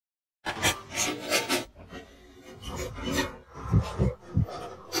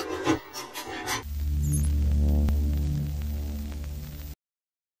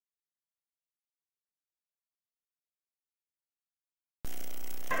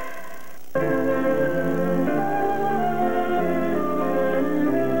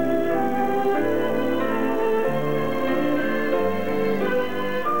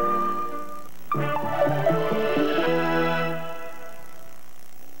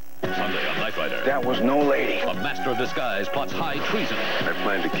Sunday on Knight Rider. That was no lady. A master of disguise plots high treason. I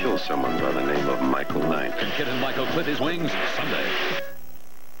plan to kill someone by the name of Michael Knight. Can Kid and Michael clip his wings?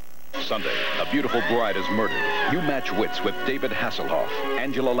 Sunday, a beautiful bride is murdered. You match wits with David Hasselhoff,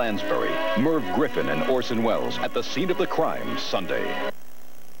 Angela Lansbury, Merv Griffin, and Orson Welles at the scene of the crime Sunday.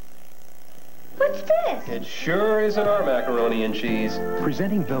 What's this? It sure isn't our macaroni and cheese.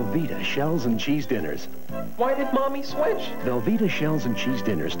 Presenting Velveeta Shells and Cheese Dinners. Why did Mommy switch? Velveeta Shells and Cheese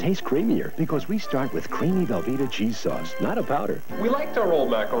Dinners taste creamier because we start with creamy Velveeta cheese sauce, not a powder. We liked our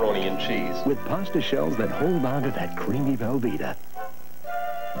old macaroni and cheese. With pasta shells that hold on to that creamy Velveeta.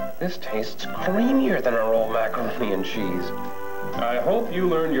 This tastes creamier than our old macaroni and cheese. I hope you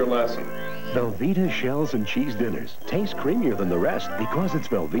learned your lesson. Velveeta Shells and Cheese Dinners taste creamier than the rest because it's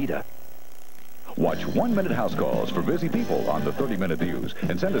Velveeta. Watch 1-minute house calls for busy people on the 30-minute news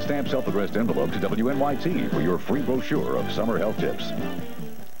and send a stamped self-addressed envelope to WNYT for your free brochure of summer health tips.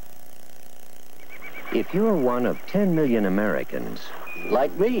 If you're one of 10 million Americans,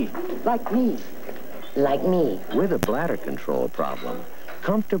 Like me. Like me. Like me. with a bladder control problem,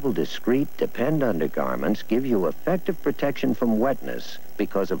 comfortable, discreet, Depend undergarments give you effective protection from wetness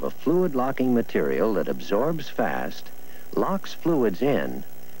because of a fluid-locking material that absorbs fast, locks fluids in,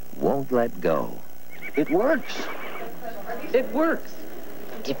 won't let go. It works. It works.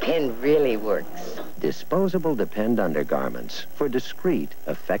 Depend really works. Disposable Depend undergarments for discreet,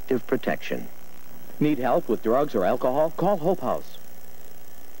 effective protection. Need help with drugs or alcohol? Call Hope House.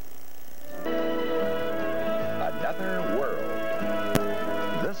 Another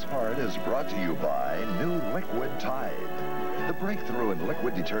world. This part is brought to you by new Liquid Tide. The breakthrough in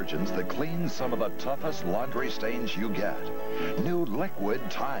liquid detergents that cleans some of the toughest laundry stains you get. New Liquid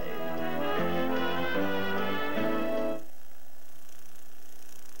Tide.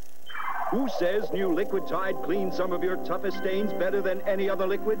 Who says new Liquid Tide cleans some of your toughest stains better than any other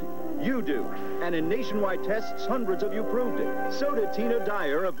liquid? You do. And in nationwide tests, hundreds of you proved it. So did Tina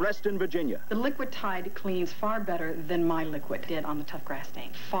Dyer of Reston, Virginia. The Liquid Tide cleans far better than my liquid did on the tough grass stain.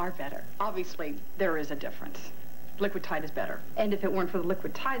 Far better. Obviously, there is a difference. Liquid Tide is better. And if it weren't for the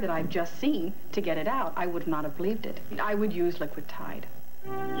Liquid Tide that I've just seen to get it out, I would not have believed it. I would use Liquid Tide.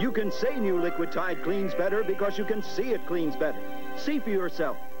 You can say new Liquid Tide cleans better because you can see it cleans better. See for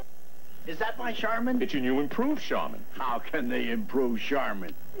yourself. Is that my Charmin? It's your new improved Charmin. How can they improve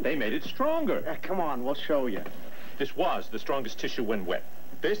Charmin? They made it stronger. Come on, we'll show you. This was the strongest tissue when wet.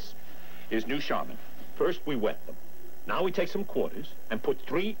 This is new Charmin. First, we wet them. Now we take some quarters and put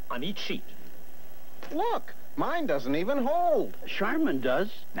 3 on each sheet. Look, mine doesn't even hold. Charmin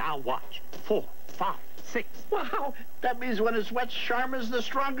does. Now watch. 4, 5, 6. Wow, that means when it's wet, Charmin's the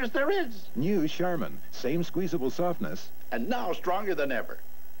strongest there is. New Charmin. Same squeezable softness. And now stronger than ever.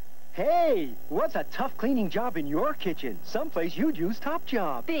 Hey, what's a tough cleaning job in your kitchen? Someplace you'd use Top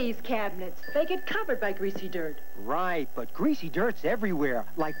Job. These cabinets, they get covered by greasy dirt. Right, but greasy dirt's everywhere,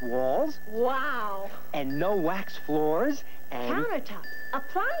 like walls, Wow. and no wax floors, and... Countertops,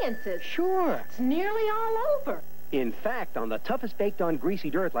 appliances. Sure. It's nearly all over. In fact, on the toughest baked-on greasy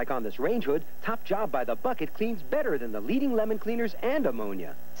dirt, like on this range hood, Top Job by the bucket cleans better than the leading lemon cleaners and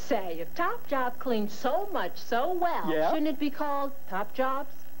ammonia. Say, if Top Job cleans so much so well, Yeah? shouldn't it be called Top Jobs?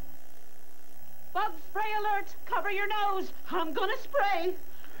 Bug spray alert! Cover your nose! I'm gonna spray!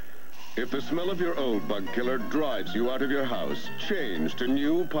 If the smell of your old bug killer drives you out of your house, change to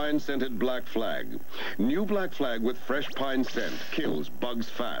new pine-scented Black Flag. New Black Flag with fresh pine scent kills bugs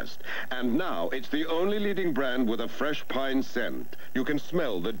fast. And now it's the only leading brand with a fresh pine scent. You can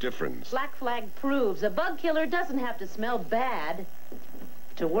smell the difference. Black Flag proves a bug killer doesn't have to smell bad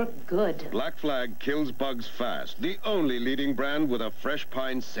to work good. Black Flag kills bugs fast. The only leading brand with a fresh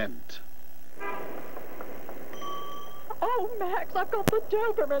pine scent. Oh, Max, I've got the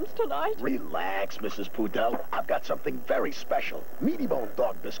Dobermans tonight. Relax, Mrs. Pudel. I've got something very special. Meaty Bone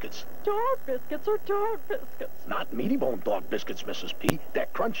Dog Biscuits. Dog biscuits are dog biscuits. Not Meaty Bone Dog Biscuits, Mrs. P. They're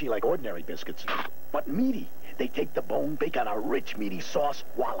crunchy like ordinary biscuits, but meaty. They take the bone, bake on a rich, meaty sauce.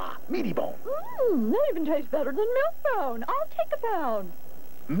 Voila, Meaty Bone. Mmm, they even taste better than Milk Bone. I'll take a pound.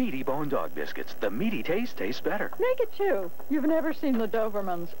 Meaty Bone Dog Biscuits. The meaty taste tastes better. Make it 2. You've never seen the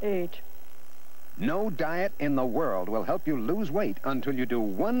Dobermans eat. No diet in the world will help you lose weight until you do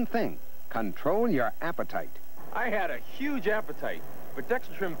one thing. Control your appetite. I had a huge appetite, but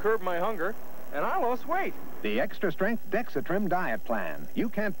Dexatrim curbed my hunger, and I lost weight. The Extra Strength Dexatrim Diet Plan. You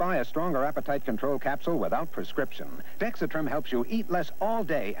can't buy a stronger appetite control capsule without prescription. Dexatrim helps you eat less all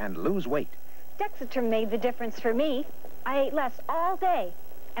day and lose weight. Dexatrim made the difference for me. I ate less all day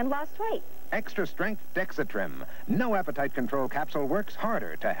and lost weight. Extra Strength Dexatrim. No appetite control capsule works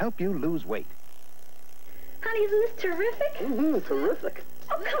harder to help you lose weight. Honey, isn't this terrific? Terrific.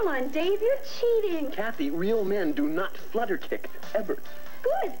 Oh, come on, Dave. You're cheating. Kathy, real men do not flutter kick, ever.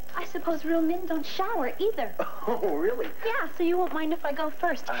 Good. I suppose real men don't shower either. Oh, really? Yeah, so you won't mind if I go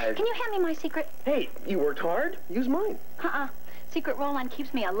first. Can you hand me my secret? Hey, you worked hard. Use mine. Secret roll-on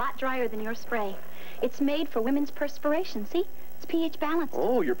keeps me a lot drier than your spray. It's made for women's perspiration, see? It's pH balanced.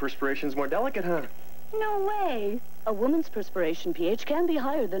 Oh, your perspiration's more delicate, huh? No way. A woman's perspiration pH can be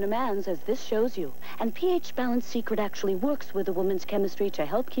higher than a man's, as this shows you. And pH Balance Secret actually works with a woman's chemistry to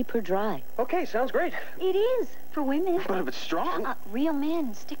help keep her dry. Okay, sounds great. It is, for women. But if it's strong? Real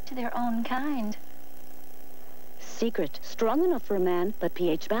men stick to their own kind. Secret. Strong enough for a man, but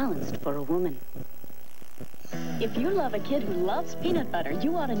pH balanced for a woman. If you love a kid who loves peanut butter,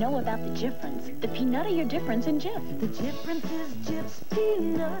 you ought to know about the difference. The peanuttier difference in Jif. The difference is Jif's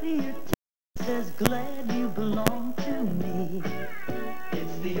peanuttier. Says glad you belong to me.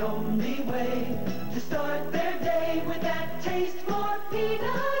 It's the only way to start their day with that taste more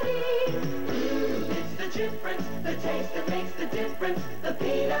peanutty. It's the difference, the taste that makes the difference. The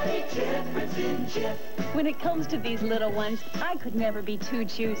peanutty difference in Jif. When it comes to these little ones, I could never be too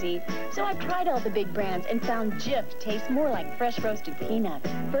choosy. So I've tried all the big brands and found Jif tastes more like fresh roasted peanuts,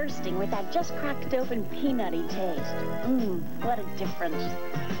 bursting with that just cracked open peanutty taste. What a difference.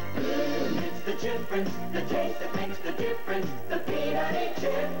 It's the difference, the taste that makes the difference. The peanutty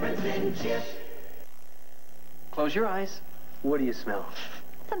difference in Jif. Close your eyes. What do you smell?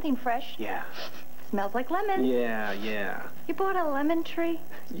 Something fresh. Yeah. Smells like lemon. Yeah. You bought a lemon tree?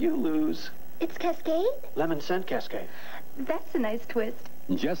 You lose. It's Cascade? Lemon scent Cascade. That's a nice twist.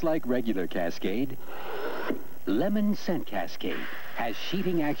 Just like regular Cascade, Lemon Scent Cascade has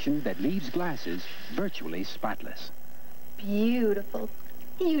sheeting action that leaves glasses virtually spotless. Beautiful.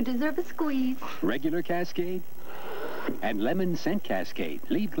 You deserve a squeeze. Regular Cascade and Lemon Scent Cascade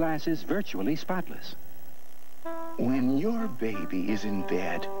leave glasses virtually spotless. When your baby is in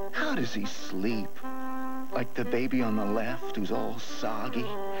bed, how does he sleep? Like the baby on the left who's all soggy,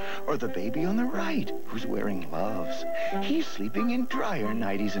 or the baby on the right who's wearing Loves. He's sleeping in drier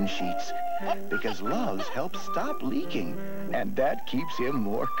nighties and sheets because Loves help stop leaking, and that keeps him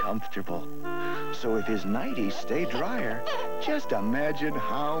more comfortable. So if his nighties stay drier, just imagine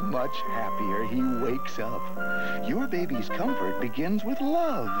how much happier he wakes up. Your baby's comfort begins with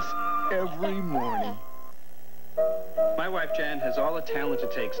Loves every morning. My wife Jan has all the talent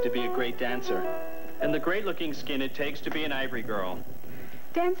it takes to be a great dancer, and the great-looking skin it takes to be an Ivory girl.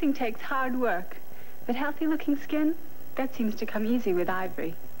 Dancing takes hard work, but healthy-looking skin, that seems to come easy with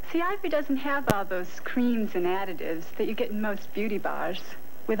Ivory. See, Ivory doesn't have all those creams and additives that you get in most beauty bars.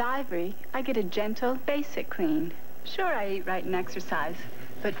 With Ivory, I get a gentle, basic clean. Sure, I eat right and exercise,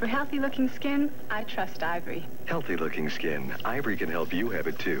 but for healthy-looking skin, I trust Ivory. Healthy-looking skin. Ivory can help you have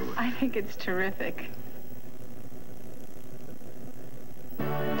it, too. I think it's terrific.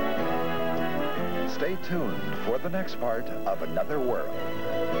 Stay tuned for the next part of Another World.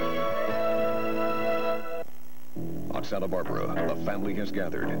 On Santa Barbara, the family has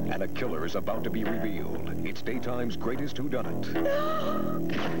gathered, and a killer is about to be revealed. It's daytime's greatest whodunit.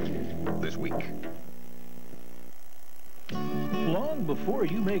 This week. Long before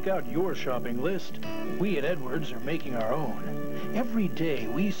you make out your shopping list, we at Edwards are making our own. Every day,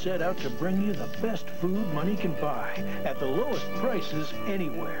 we set out to bring you the best food money can buy at the lowest prices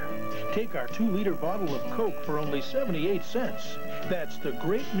anywhere. Take our 2-liter bottle of Coke for only 78 cents. That's the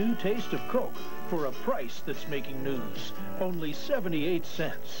great new taste of Coke for a price that's making news. Only 78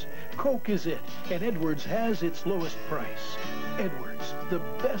 cents. Coke is it, and Edwards has its lowest price. Edwards, the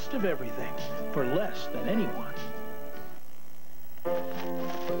best of everything, for less than anyone.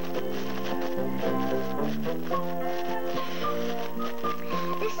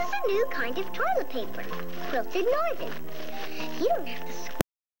 This is a new kind of toilet paper, quilted northern. You don't have to squirt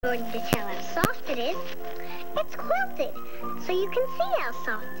to tell how soft it is. It's quilted, so you can see how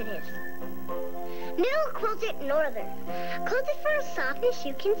soft it is. New quilted northern, quilted for a softness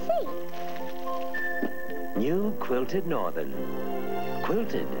you can see. New quilted northern,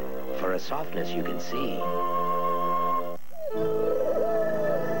 quilted for a softness you can see.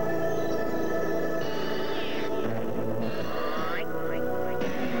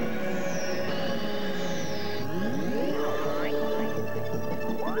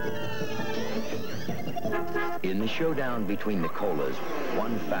 In the showdown between the colas,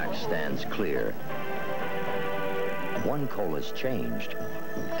 one fact stands clear. One cola's changed,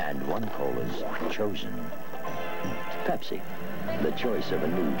 and one cola's chosen. Pepsi, the choice of a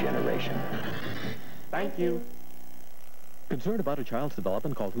new generation. Thank you. Concerned about a child's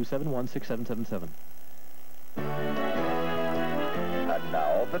development, call 271-6777. And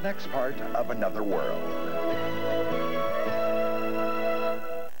now, the next part of Another World.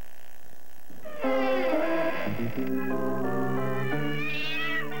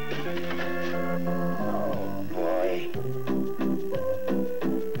 Oh, boy.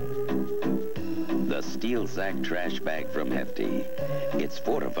 The Steel Sack Trash Bag from Hefty. It's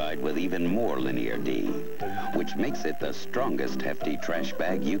fortified with even more Linear D, which makes it the strongest Hefty trash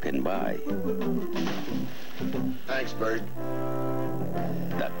bag you can buy. Thanks, Bert.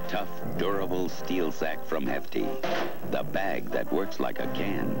 The tough, durable Steel Sack from Hefty. The bag that works like a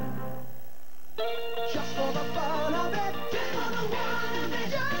can. Just for the fun of it, just for the one of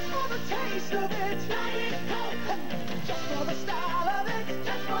it, just for the taste of it, Diet Coke. Just for the style of it,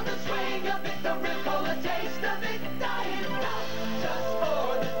 just for the swing of it, the real cola taste of it, Diet Coke. Just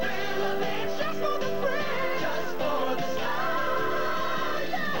for the thrill of it, just for the thrill, just for the style,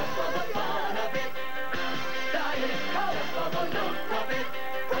 just for the fun of it, Diet Coke. Just for the look of it,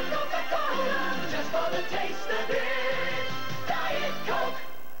 from Coca-Cola. Just for the taste of it, Diet Coke.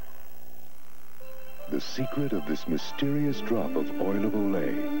 The secret of this mysterious drop of oil of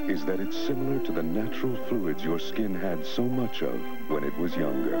Olay is that it's similar to the natural fluids your skin had so much of when it was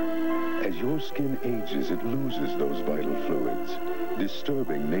younger. As your skin ages, it loses those vital fluids,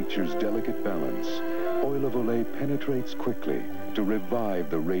 disturbing nature's delicate balance. Oil of Olay penetrates quickly to revive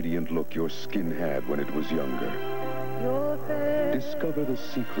the radiant look your skin had when it was younger. Discover the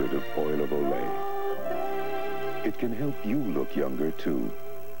secret of Oil of Olay. It can help you look younger, too.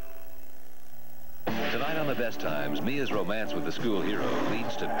 Tonight on The Best Times, Mia's romance with the school hero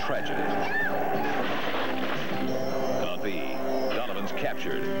leads to tragedy. On B, Donovan's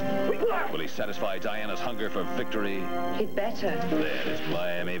captured. Will he satisfy Diana's hunger for victory? He'd better. Then it's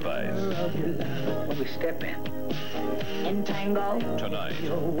Miami Vice. When we step in. Entangle. Tonight.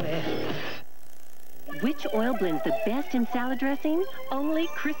 Which oil blends the best in salad dressing? Only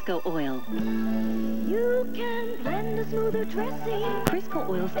Crisco oil. You can blend a smoother dressing. Crisco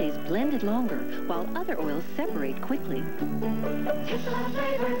oil stays blended longer, while other oils separate quickly. Tastes a lot of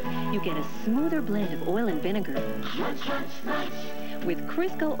flavor. You get a smoother blend of oil and vinegar. Munch, munch, munch. With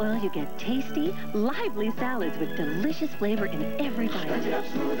Crisco oil, you get tasty, lively salads with delicious flavor in every Blend it bite. up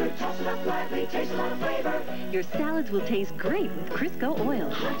smoother, toss it up lightly, taste a lot of flavor. Your salads will taste great with Crisco oil.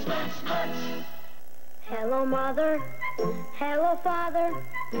 Munch, munch, munch. Hello, Mother. Hello, Father.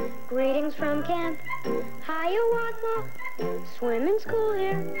 Greetings from camp. Hiawatha. Swimming school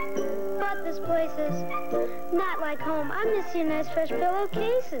here. But this place is not like home. I miss your nice fresh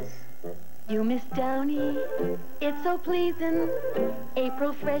pillowcases. You miss Downy, it's so pleasing.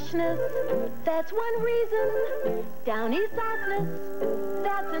 April freshness, that's one reason. Downy softness,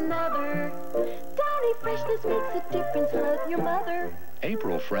 that's another. Downy freshness makes a difference, love your mother.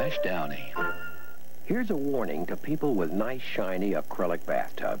 April Fresh Downy. Here's a warning to people with nice, shiny acrylic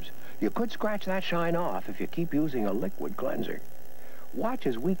bathtubs. You could scratch that shine off if you keep using a liquid cleanser. Watch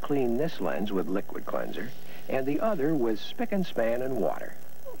as we clean this lens with liquid cleanser and the other with spick and span and water.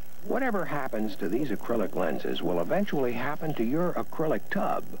 Whatever happens to these acrylic lenses will eventually happen to your acrylic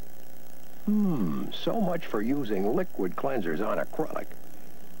tub. So much for using liquid cleansers on acrylic.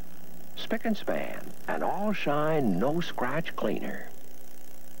 Spick and span, an all-shine, no-scratch cleaner.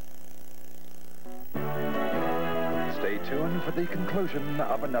 Stay tuned for the conclusion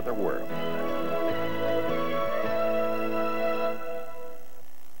of Another World.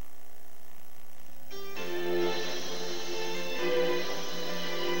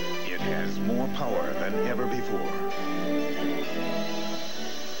 It has more power than ever before.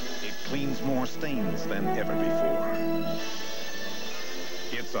 It cleans more stains than ever before.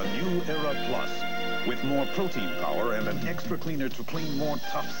 It's a New Era Plus with more protein power and an extra cleaner to clean more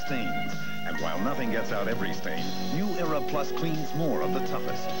tough stains. And while nothing gets out every stain, New Era Plus cleans more of the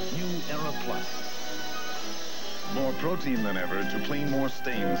toughest. New Era Plus. More protein than ever to clean more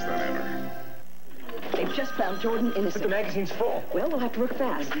stains than ever. They've just found Jordan innocent. But the magazine's full. Well, we'll have to work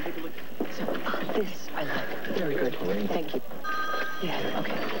fast. So, this I like. Very good. Thank you. Yeah,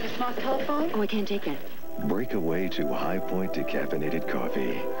 okay. Your smart telephone? Oh, I can't take that. Break away to High Point decaffeinated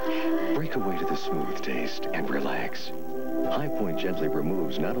coffee. Break away to the smooth taste and relax. High Point gently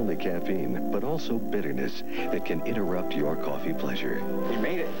removes not only caffeine, but also bitterness that can interrupt your coffee pleasure. We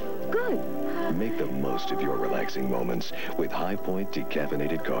made it. Good. Make the most of your relaxing moments with High Point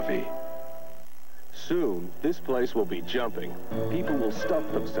decaffeinated coffee. Soon, this place will be jumping. People will stuff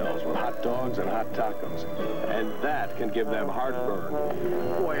themselves with hot dogs and hot tacos. And that can give them heartburn.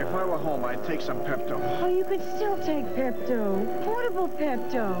 Boy, if I were home, I'd take some Pepto. Oh, you could still take Pepto. Portable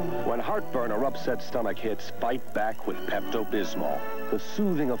Pepto. When heartburn or upset stomach hits, fight back with Pepto-Bismol. The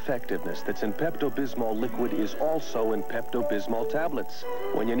soothing effectiveness that's in Pepto-Bismol liquid is also in Pepto-Bismol tablets.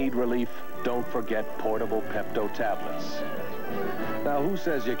 When you need relief, don't forget portable Pepto tablets. Now, who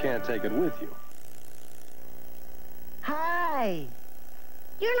says you can't take it with you? Hi.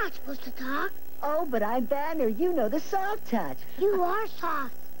 You're not supposed to talk. Oh, but I'm Banner. You know the soft touch. You are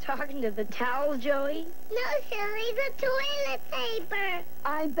soft. Talking to the towel, Joey? No, silly, the toilet paper.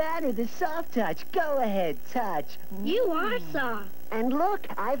 I'm Banner, the soft touch. Go ahead, touch. You are soft. And look,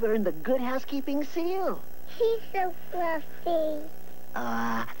 I've earned the Good Housekeeping seal. He's so fluffy.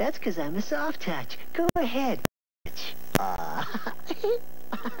 That's because I'm a soft touch. Go ahead, touch.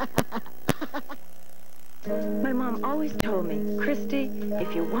 My mom always told me, Christy,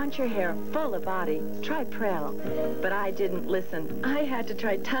 if you want your hair full of body, try Prel. But I didn't listen. I had to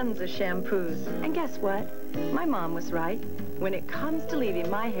try tons of shampoos. And guess what? My mom was right. When it comes to leaving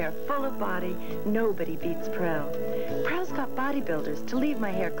my hair full of body, nobody beats Prel. Prel's got bodybuilders to leave my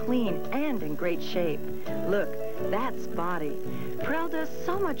hair clean and in great shape. Look, that's body. Prel does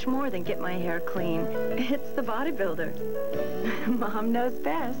so much more than get my hair clean. It's the bodybuilder. Mom knows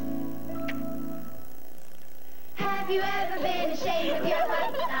best. Have you ever been ashamed of your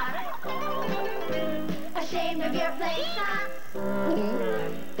white socks? Ashamed of your plain socks?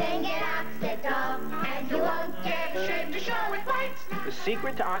 Then get Oxidol, and you won't get ashamed to show it white. The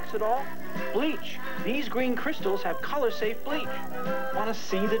secret to Oxidol? Bleach. These green crystals have color-safe bleach. Want to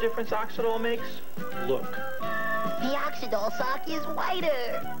see the difference Oxidol makes? Look. The Oxidol sock is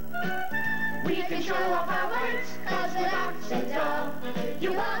whiter. We can show off our whites, 'cause with Oxidol,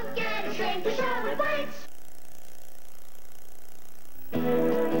 you won't get ashamed to show it white.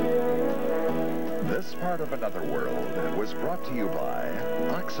 This part of Another World was brought to you by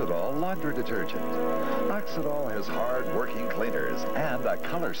Oxidol Laundry Detergent. Oxidol has hard-working cleaners and a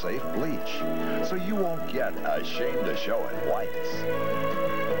color-safe bleach, so you won't get ashamed to show it whites.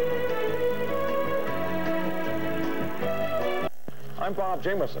 I'm Bob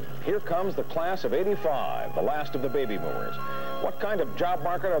Jameson. Here comes the class of '85, the last of the baby boomers. What kind of job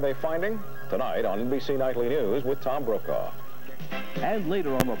market are they finding? Tonight on NBC Nightly News with Tom Brokaw. And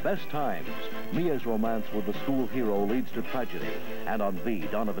later on The Best Times, Mia's romance with the school hero leads to tragedy. And on V,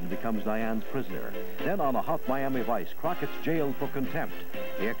 Donovan becomes Diane's prisoner. Then on A Hot Miami Vice, Crockett's jailed for contempt.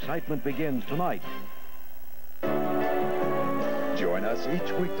 The excitement begins tonight. Join us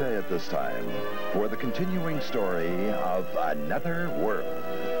each weekday at this time for the continuing story of Another World.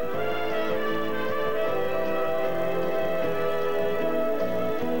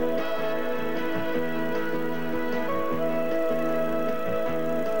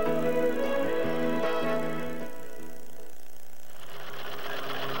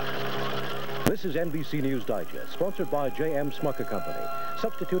 This is NBC News Digest, sponsored by J.M. Smucker Company.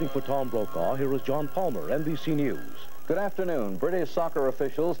 Substituting for Tom Brokaw, here is John Palmer, NBC News. Good afternoon. British soccer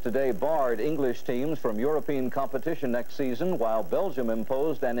officials today barred English teams from European competition next season, while Belgium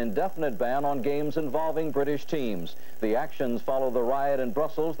imposed an indefinite ban on games involving British teams. The actions follow the riot in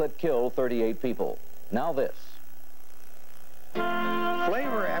Brussels that killed 38 people. Now this.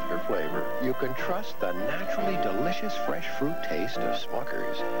 Flavor after flavor, you can trust the naturally delicious fresh fruit taste of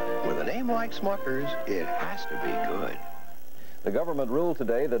Smucker's. With a name like Smucker's, it has to be good. The government ruled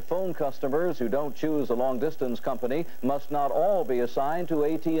today that phone customers who don't choose a long-distance company must not all be assigned to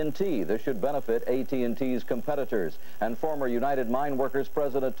AT&T. This should benefit AT&T's competitors. And former United Mine Workers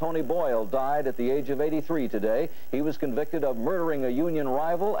President Tony Boyle died at the age of 83 today. He was convicted of murdering a union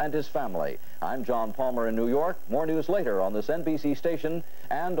rival and his family. I'm John Palmer in New York. More news later on this NBC station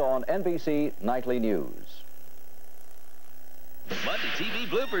and on NBC Nightly News. Monday TV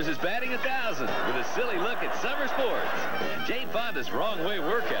Bloopers is batting 1,000 with a silly look at summer sports, Jane Fonda's wrong way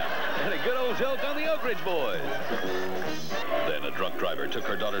workout, and a good old joke on the Oak Ridge Boys. Then a drunk driver took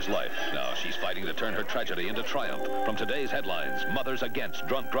her daughter's life. Now she's fighting to turn her tragedy into triumph. From today's headlines, Mothers Against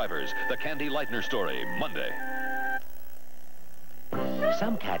Drunk Drivers, the Candy Lightner story, Monday.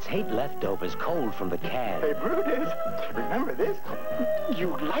 Some cats hate leftovers cold from the can. Hey, Brutus, remember this?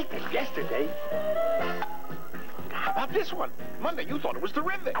 You liked it yesterday. How about this one? Monday, you thought it was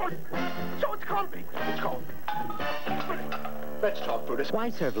terrific. So it's comfy. It's cold. Let's talk, Brutus. Why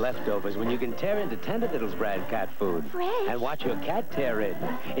serve leftovers when you can tear into Tender Vittles brand cat food? Fresh. And watch your cat tear in.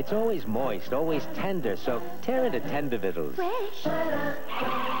 It's always moist, always tender, so tear into Tender Vittles. Fresh.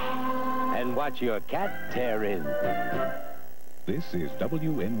 And watch your cat tear in. This is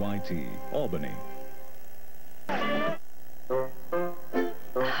WNYT, Albany.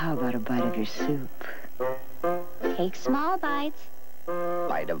 How about a bite of your soup? Take small bites.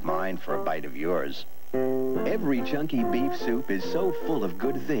 Bite of mine for a bite of yours. Every chunky beef soup is so full of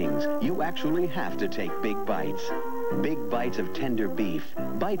good things, you actually have to take big bites. Big bites of tender beef,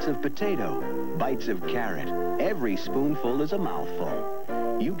 bites of potato, bites of carrot. Every spoonful is a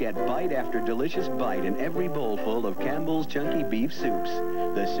mouthful. You get bite after delicious bite in every bowlful of Campbell's Chunky Beef Soups.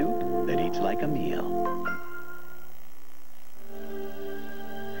 The soup that eats like a meal.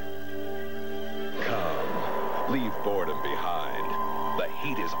 boredom behind. The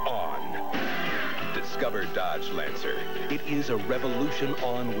heat is on. Discover Dodge Lancer. It is a revolution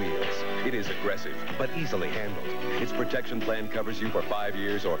on wheels. It is aggressive, but easily handled. Its protection plan covers you for 5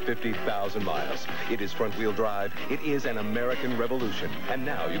 years or 50,000 miles. It is front-wheel drive. It is an American revolution. And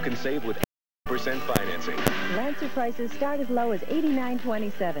now you can save with 8% financing. Lancer prices start as low as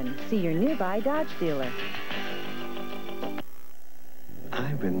 $89.27. See your nearby Dodge dealer.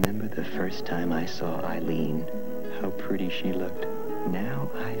 I remember the first time I saw Eileen, how pretty she looked. Now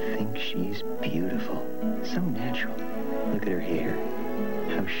I think she's beautiful, so natural. Look at her hair,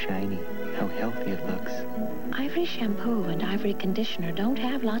 how shiny, how healthy it looks. Ivory shampoo and Ivory conditioner don't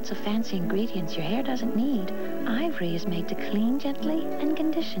have lots of fancy ingredients your hair doesn't need. Ivory is made to clean gently and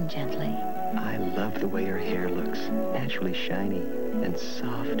condition gently. I love the way her hair looks, naturally shiny and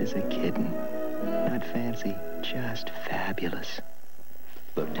soft as a kitten. Not fancy, just fabulous.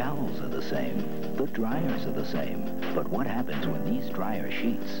 The towels are the same, the dryers are the same, but what happens when these dryer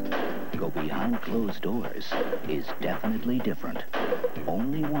sheets go behind closed doors is definitely different.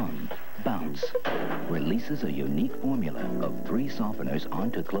 Only one, Bounce, releases a unique formula of 3 softeners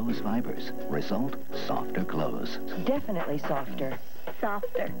onto clothes fibers. Result, softer clothes. Definitely softer.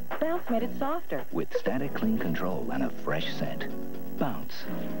 Softer. Bounce made it softer. With static clean control and a fresh scent. Bounce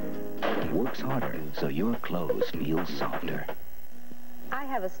works harder so your clothes feel softer. I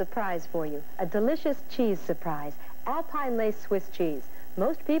have a surprise for you. A delicious cheese surprise. Alpine lace Swiss cheese.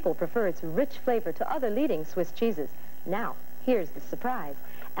 Most people prefer its rich flavor to other leading Swiss cheeses. Now, here's the surprise.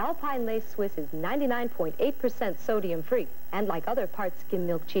 Alpine lace Swiss is 99.8% sodium free. And like other part skim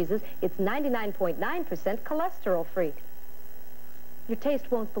milk cheeses, it's 99.9% cholesterol free. Your taste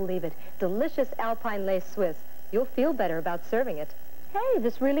won't believe it. Delicious Alpine lace Swiss. You'll feel better about serving it. Hey,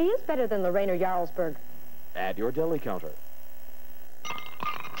 this really is better than Lorraine or Jarlsberg. At your deli counter.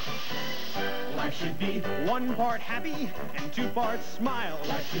 Life should be 1 part happy and 2 parts smile.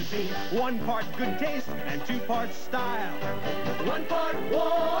 Life should be 1 part good taste and 2 parts style. 1 part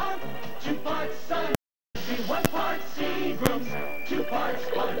warm, 2 parts sun. 1 part Seagram's, 2 parts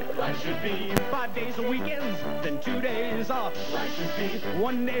fun. Life should be 5 days of weekends, then 2 days off. Life should be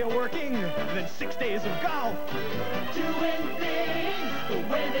 1 day of working, then 6 days of golf. Doing things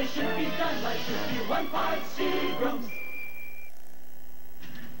the way they should be done. Life should be 1 part Seagram's.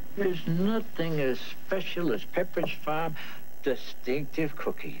 There's nothing as special as Pepperidge Farm distinctive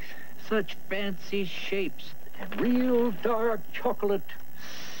cookies. Such fancy shapes and real dark chocolate,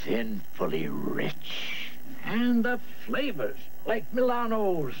 sinfully rich. And the flavors, like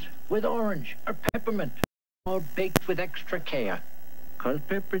Milanos with orange or peppermint, all baked with extra care. 'Cause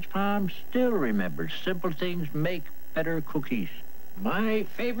Pepperidge Farm still remembers simple things make better cookies. My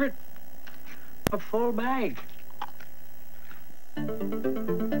favorite, a full bag.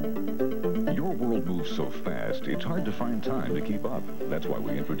 Your world moves so fast, it's hard to find time to keep up. That's why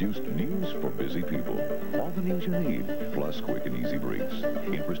we introduced News for Busy People. All the news you need, plus quick and easy briefs.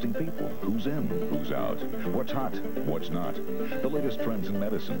 Interesting people, who's in, who's out, what's hot, what's not. The latest trends in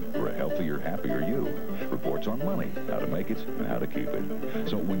medicine for a healthier, happier you. Reports on money, how to make it and how to keep it.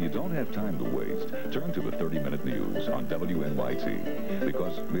 So when you don't have time to waste, turn to the 30-minute news on WNYT.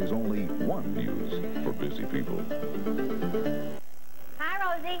 Because there's only one news for busy people.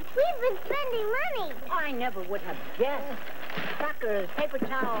 Hi, Rosie. We've been spending money. I never would have guessed. Crackers, paper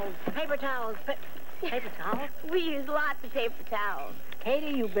towels, paper towels, paper towels. We use lots of paper towels.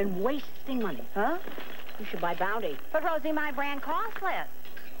 Katie, you've been wasting money, huh? You should buy Bounty. But, Rosie, my brand costs less.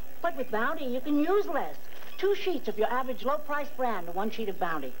 But with Bounty, you can use less. 2 sheets of your average low-price brand and 1 sheet of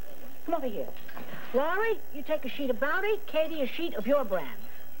Bounty. Come over here. Laurie, you take a sheet of Bounty. Katie, a sheet of your brand.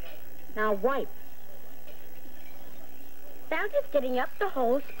 Now wipe. Bounty's getting up the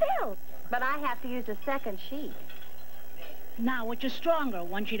whole spill. But I have to use a second sheet. Now, which is stronger,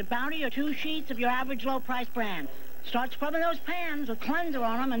 1 sheet of Bounty or 2 sheets of your average low-price brand? Start scrubbing those pans with cleanser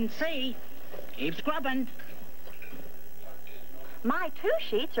on them and see. Keep scrubbing. My 2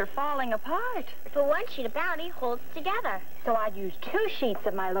 sheets are falling apart. But 1 sheet of Bounty holds together. So I'd use 2 sheets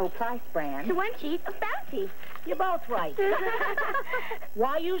of my low-price brand to 1 sheet of Bounty. You're both right.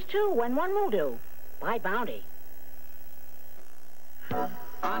 Why use 2 when 1 will do? Buy Bounty.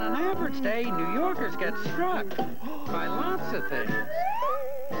 On an average day, New Yorkers get struck by lots of things.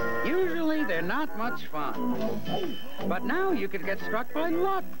 Usually, they're not much fun. But now you could get struck by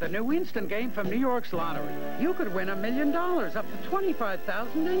luck, the new instant game from New York's lottery. You could win $1 million, up to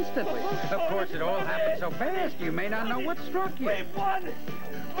 $25,000 instantly. Of course, it all happened so fast, you may not know what struck you. We've won!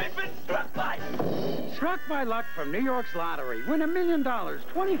 We've been struck by... Struck by luck from New York's lottery. Win $1 million,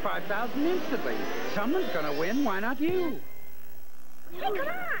 $25,000 instantly. Someone's gonna win, why not you? Hey, come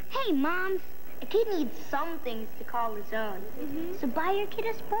on! Hey, Mom. A kid needs some things to call his own. So buy your kid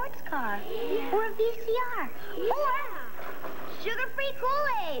a sports car, or a VCR, or sugar-free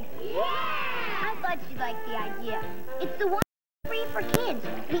Kool-Aid. Yeah! I thought you'd like the idea. It's the one free for kids,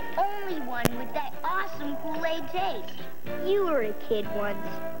 the only one with that awesome Kool-Aid taste. You were a kid once.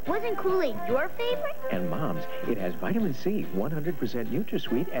 Wasn't Kool-Aid your favorite? And Mom's, it has vitamin C, 100%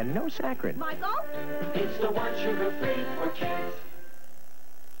 NutraSweet, and no saccharin. Michael? It's the one sugar-free for kids.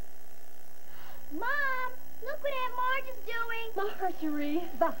 Mom, look what Aunt Marge is doing. Marjorie,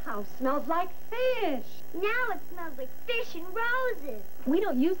 the house smells like fish. Now it smells like fish and roses. We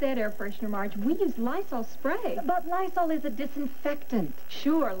don't use that air freshener, Marge. We use Lysol spray. But Lysol is a disinfectant.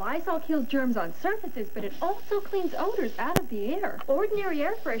 Sure, Lysol kills germs on surfaces, but it also cleans odors out of the air. Ordinary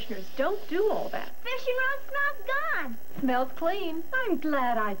air fresheners don't do all that. Fish and rose smell's gone. Smells clean. I'm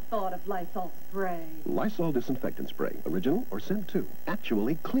glad I thought of Lysol spray. Lysol disinfectant spray, original or scent too,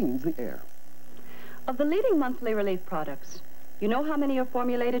 actually cleans the air. Of the leading monthly relief products, you know how many are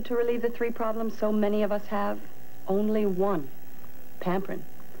formulated to relieve the 3 problems so many of us have? Only one, Pamprin.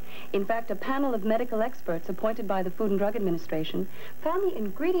 In fact, a panel of medical experts appointed by the Food and Drug Administration found the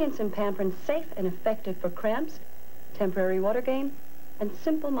ingredients in Pamprin safe and effective for cramps, temporary water gain, and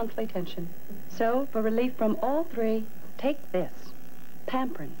simple monthly tension. So, for relief from all 3, take this,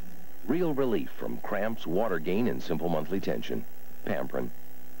 Pamprin. Real relief from cramps, water gain, and simple monthly tension. Pamprin.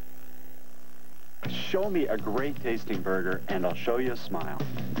 Show me a great-tasting burger, and I'll show you a smile.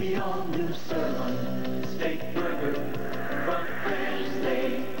 The all-new sirloin steak burger from French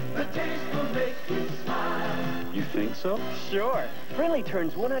steak. The taste will make you smile. You think so? Sure. Friendly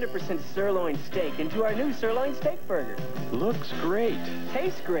turns 100% sirloin steak into our new sirloin steak burger. Looks great.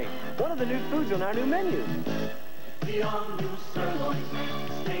 Tastes great. One of the new foods on our new menu. The all-new sirloin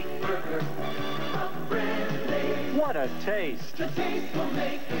steak burger from Friendly. What a taste. The taste will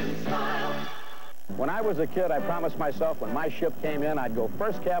make you smile. When I was a kid, I promised myself when my ship came in, I'd go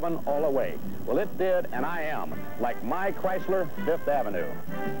first cabin all the way. Well, it did, and I am. Like my Chrysler, Fifth Avenue.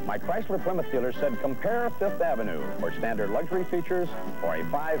 My Chrysler Plymouth dealer said, compare Fifth Avenue for standard luxury features, or a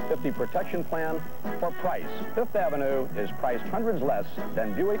 550 protection plan, for price. Fifth Avenue is priced hundreds less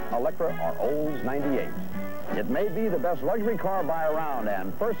than Buick, Electra, or Olds 98. It may be the best luxury car by around,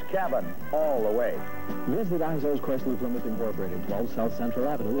 and first cabin all the way. Visit Izo's Chrysler Plymouth Incorporated, 12 South Central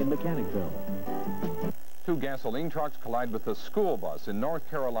Avenue in Mechanicsville. 2 gasoline trucks collide with a school bus in North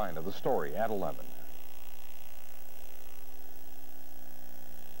Carolina. The story at 11.